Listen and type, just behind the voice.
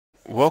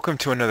Welcome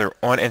to another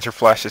On Enter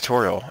Flash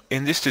tutorial.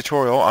 In this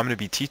tutorial, I'm going to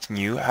be teaching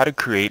you how to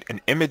create an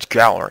image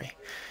gallery.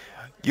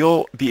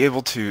 You'll be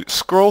able to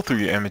scroll through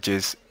your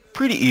images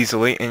pretty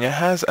easily, and it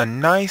has a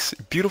nice,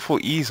 beautiful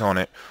ease on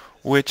it,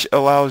 which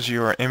allows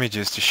your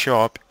images to show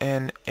up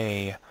in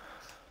a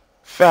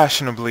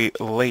fashionably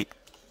late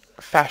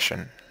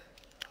fashion.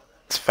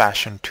 It's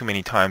fashion too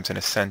many times in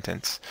a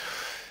sentence.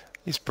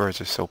 These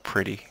birds are so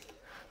pretty.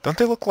 Don't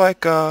they look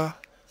like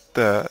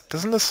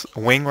doesn't this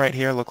wing right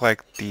here look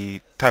like the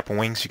type of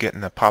wings you get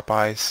in the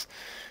Popeyes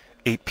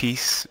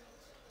 8-piece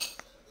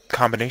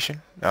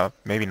combination?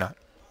 Maybe not.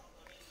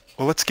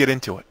 Well, let's get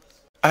into it.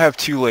 I have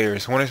two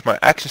layers. One is my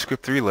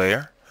ActionScript 3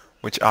 layer,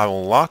 which I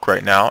will lock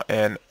right now,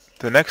 and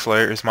the next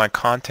layer is my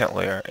content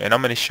layer, and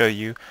I'm going to show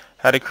you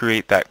how to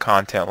create that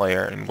content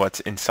layer and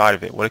what's inside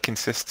of it, what it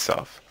consists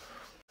of.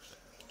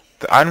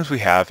 The items we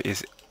have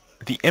is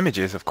the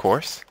images, of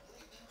course,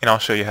 and I'll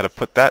show you how to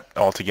put that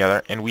all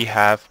together, and we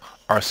have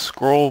our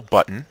scroll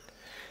button,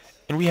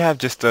 and we have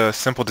just a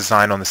simple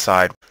design on the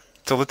side.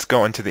 So let's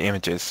go into the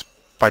images.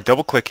 By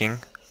double clicking,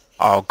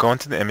 I'll go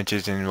into the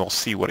images and we'll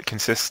see what it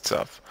consists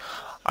of.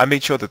 I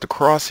made sure that the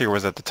crosshair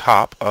was at the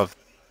top of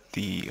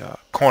the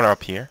corner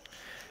up here,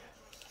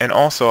 and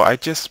also I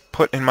just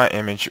put in my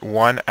image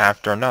one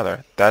after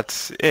another.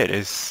 That's it.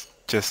 It's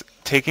just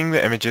taking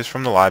the images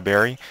from the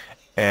library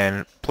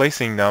and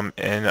placing them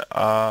in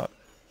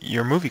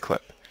your movie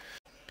clip.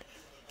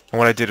 And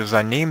what I did was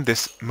I named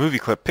this movie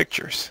clip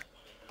Pictures.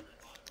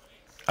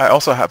 I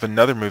also have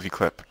another movie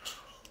clip,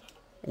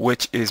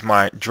 which is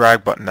my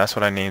drag button. That's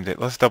what I named it.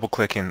 Let's double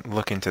click and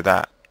look into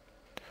that.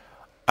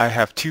 I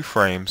have two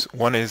frames.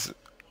 One is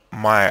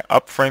my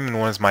up frame and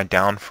one is my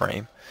down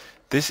frame.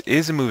 This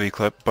is a movie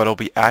clip, but it'll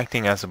be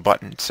acting as a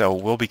button, so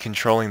we'll be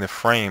controlling the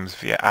frames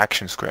via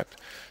ActionScript.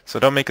 So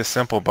don't make a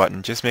simple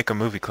button, just make a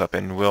movie clip,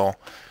 and we'll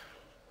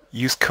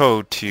use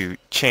code to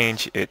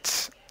change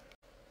its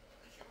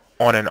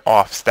on and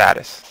off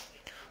status.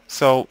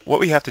 So what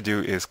we have to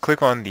do is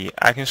click on the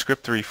ActionScript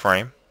 3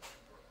 frame,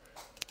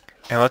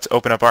 and let's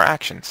open up our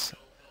actions.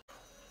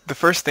 The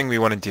first thing we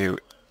want to do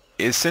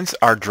is, since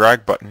our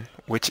drag button,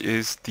 which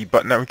is the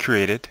button that we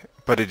created,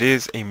 but it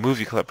is a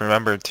movie clip,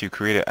 remember to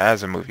create it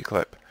as a movie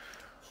clip.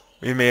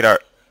 We made our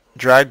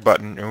drag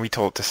button and we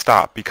told it to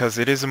stop because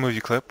it is a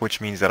movie clip,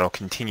 which means that it'll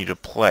continue to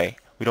play.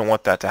 We don't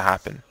want that to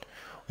happen.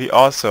 We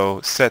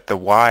also set the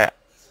Y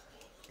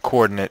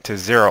coordinate to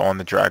 0 on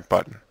the drag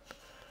button.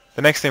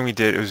 The next thing we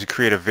did was we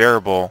create a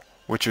variable,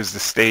 which was the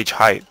stage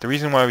height. The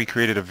reason why we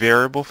created a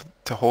variable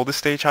to hold the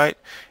stage height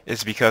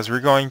is because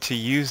we're going to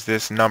use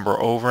this number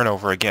over and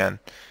over again,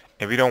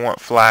 and we don't want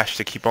Flash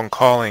to keep on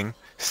calling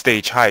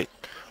stage height.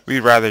 We'd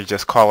rather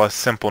just call a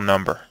simple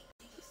number.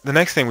 The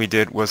next thing we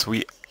did was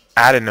we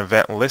added an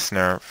event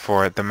listener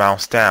for the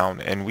mouse down,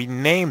 and we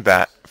named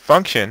that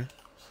function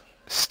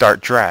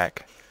start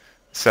drag.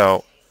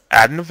 So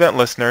add an event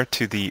listener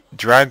to the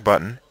drag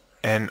button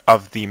and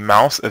of the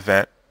mouse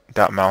event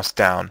mouse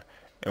down,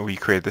 and we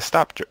created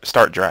the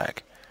start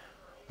drag.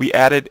 We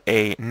added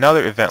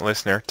another event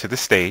listener to the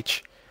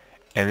stage,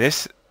 and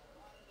this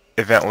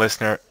event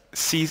listener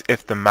sees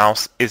if the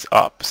mouse is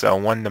up. So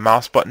when the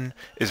mouse button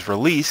is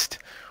released,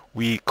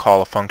 we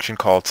call a function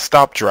called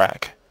stop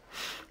drag.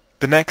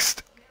 The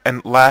next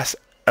and last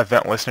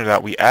event listener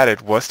that we added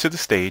was to the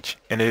stage,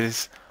 and it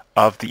is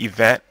of the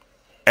event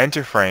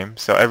enter frame.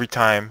 So every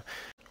time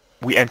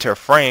we enter a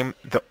frame,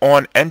 the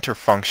on enter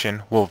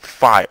function will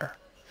fire.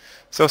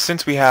 So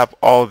since we have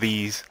all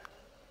these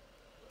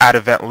add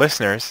event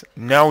listeners,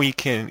 now we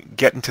can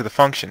get into the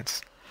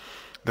functions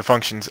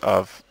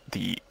of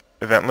the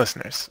event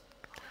listeners.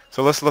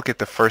 So let's look at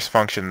the first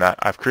function that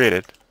I've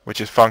created,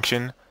 which is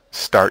function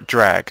start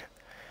drag.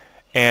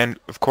 And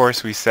of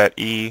course we set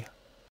E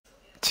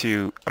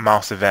to a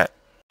mouse event.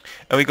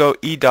 And we go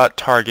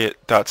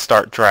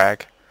e.target.start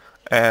drag.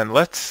 And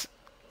let's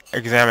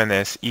examine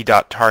this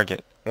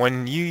e.target.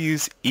 When you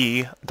use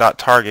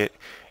e.target,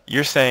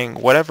 you're saying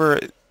whatever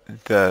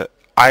the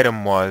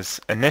item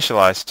was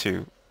initialized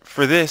to.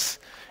 For this,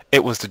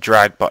 it was the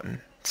drag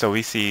button. So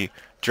we see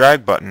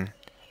drag button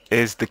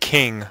is the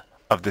king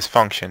of this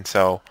function.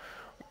 So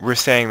we're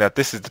saying that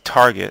this is the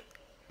target.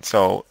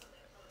 So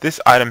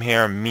this item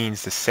here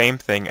means the same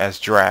thing as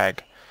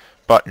drag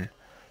button,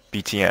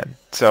 btn.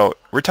 So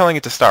we're telling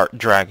it to start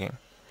dragging.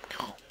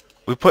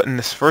 We put in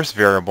this first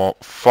variable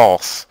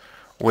false,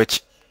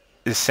 which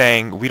is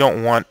saying we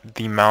don't want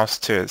the mouse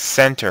to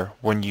center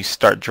when you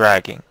start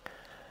dragging.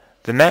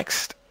 The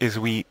next is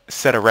we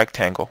set a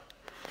rectangle.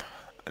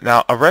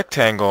 Now a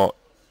rectangle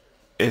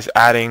is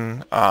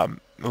adding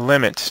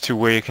limits to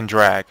where you can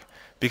drag,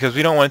 because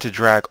we don't want it to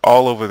drag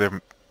all over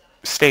the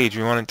stage.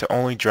 We want it to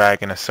only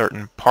drag in a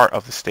certain part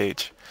of the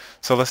stage.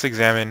 So let's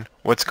examine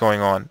what's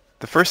going on.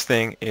 The first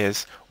thing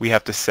is we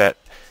have to set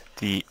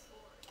the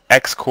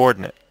x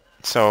coordinate.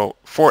 So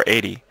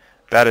 480,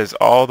 that is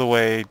all the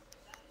way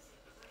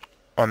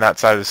on that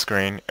side of the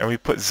screen, and we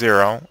put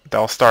 0.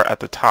 That'll start at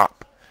the top.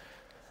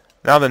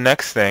 Now the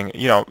next thing,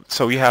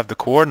 so we have the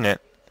coordinate,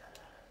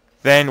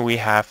 then we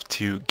have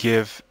to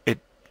give it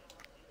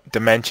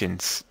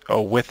dimensions,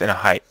 a width and a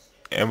height.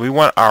 And we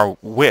want our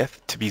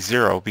width to be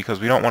 0 because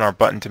we don't want our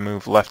button to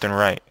move left and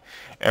right.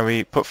 And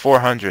we put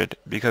 400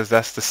 because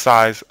that's the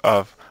size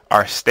of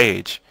our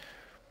stage.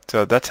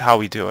 So that's how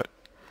we do it.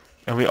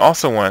 And we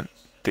also want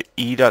the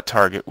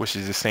e.target, which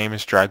is the same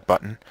as drag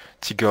button,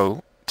 to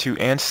go to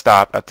and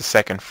stop at the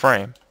second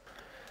frame.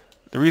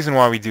 The reason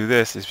why we do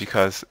this is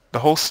because the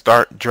whole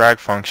start drag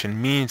function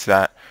means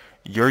that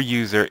your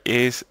user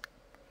is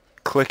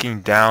clicking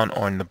down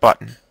on the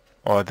button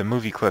or the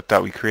movie clip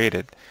that we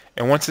created,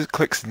 and once it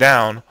clicks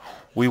down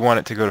we want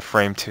it to go to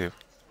frame 2.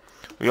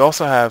 We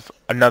also have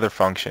another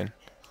function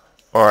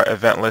or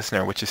event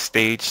listener, which is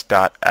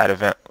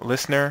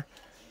stage.addEventListener,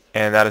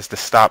 and that is the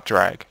stop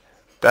drag.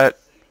 That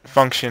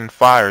function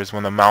fires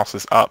when the mouse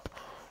is up,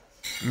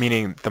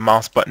 meaning the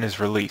mouse button is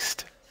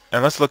released.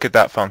 And let's look at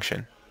that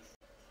function.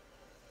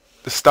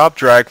 The stop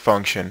drag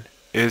function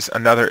is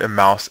another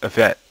mouse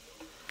event,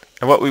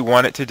 and what we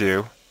want it to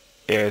do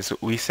is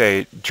we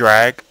say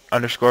drag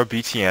underscore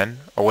btn,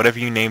 or whatever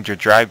you named your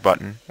drag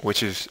button,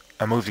 which is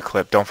a movie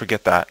clip, don't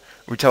forget that.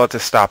 We tell it to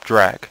stop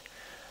drag,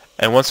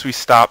 and once we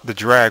stop the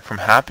drag from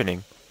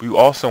happening, we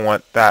also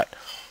want that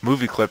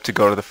movie clip to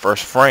go to the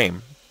first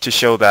frame to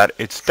show that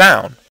it's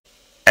down.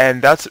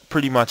 And that's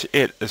pretty much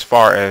it as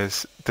far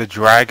as the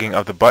dragging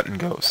of the button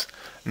goes.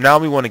 Now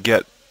we want to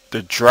get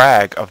the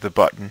drag of the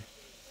button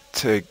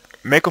to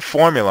make a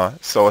formula,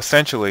 so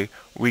essentially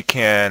we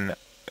can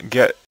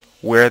get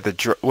where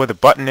the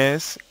button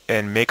is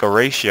and make a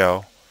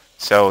ratio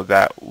so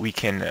that we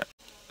can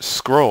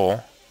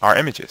scroll our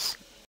images.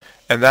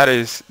 And that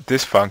is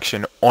this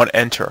function on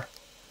enter.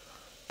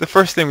 The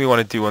first thing we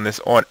want to do on this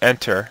on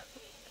enter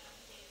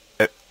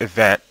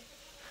event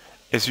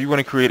is we want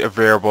to create a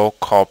variable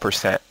called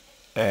percent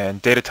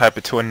and data type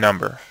it to a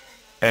number,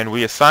 and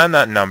we assign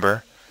that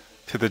number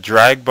to the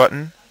drag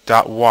button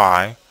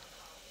 .y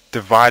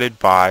divided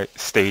by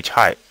stage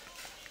height.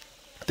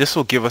 This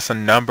will give us a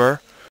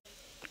number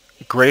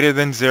greater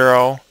than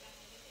 0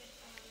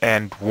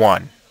 and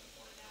 1.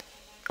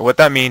 What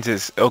that means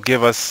is it'll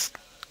give us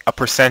a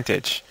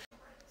percentage,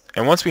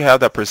 and once we have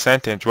that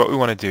percentage, what we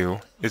want to do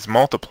is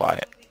multiply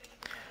it,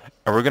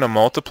 and we're going to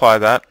multiply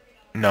that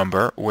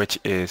number, which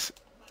is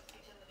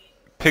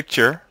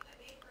picture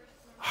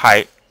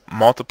height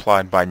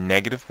multiplied by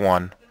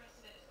 -1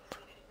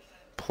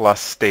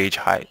 plus stage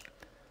height.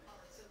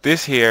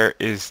 This here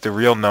is the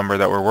real number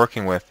that we're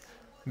working with.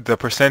 The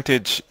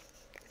percentage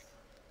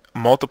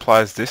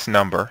multiplies this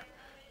number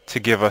to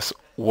give us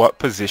what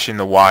position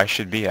the Y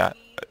should be at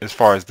as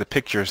far as the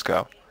pictures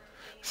go.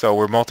 So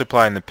we're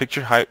multiplying the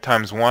picture height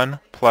times 1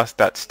 plus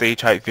that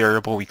stage height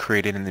variable we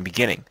created in the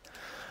beginning.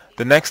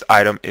 The next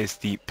item is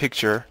the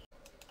picture.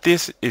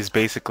 This is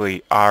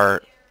basically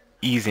our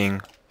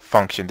easing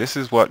function. This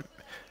is what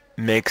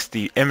makes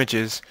the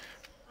images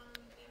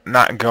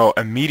not go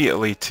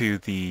immediately to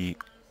the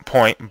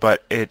point,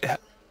 but it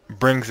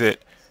brings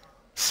it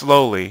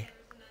slowly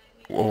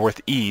or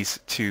with ease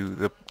to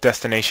the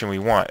destination we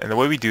want. And the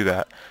way we do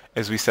that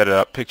is we set it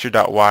up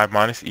picture.y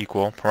minus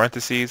equal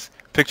parentheses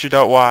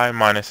picture.y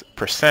minus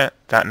percent,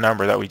 that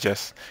number that we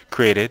just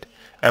created,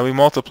 and we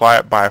multiply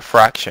it by a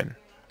fraction.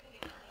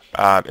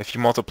 If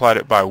you multiplied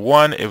it by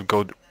 1, it would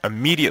go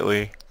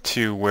immediately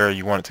to where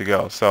you want it to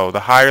go. So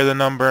the higher the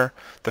number,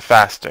 the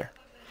faster.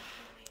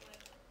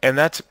 And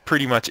that's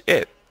pretty much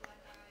it.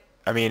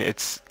 I mean,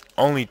 it's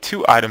only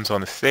 2 items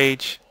on the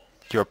stage,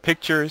 your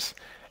pictures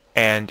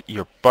and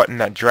your button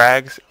that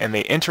drags, and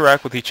they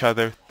interact with each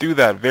other through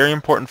that very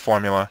important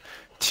formula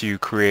to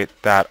create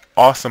that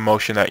awesome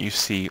motion that you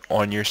see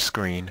on your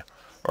screen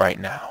right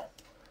now.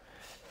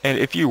 And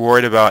if you're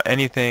worried about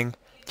anything,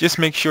 just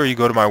make sure you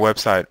go to my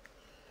website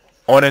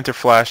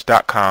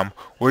onenterflash.com,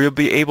 where you'll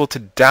be able to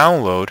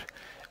download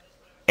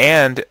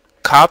and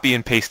copy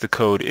and paste the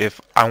code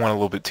if I went a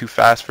little bit too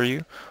fast for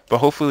you. But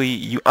hopefully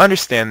you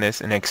understand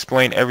this and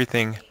explain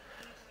everything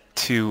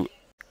to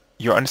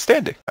your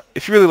understanding.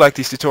 If you really like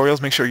these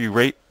tutorials, make sure you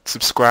rate,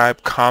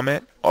 subscribe,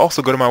 comment.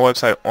 Also go to my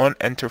website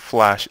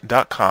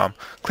onenterflash.com,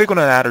 click on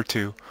an ad or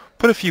two,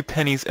 put a few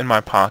pennies in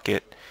my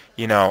pocket.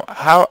 You know,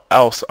 how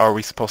else are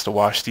we supposed to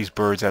watch these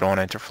birds at On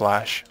Enter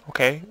Flash?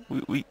 Okay,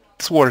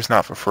 this water's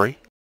not for free.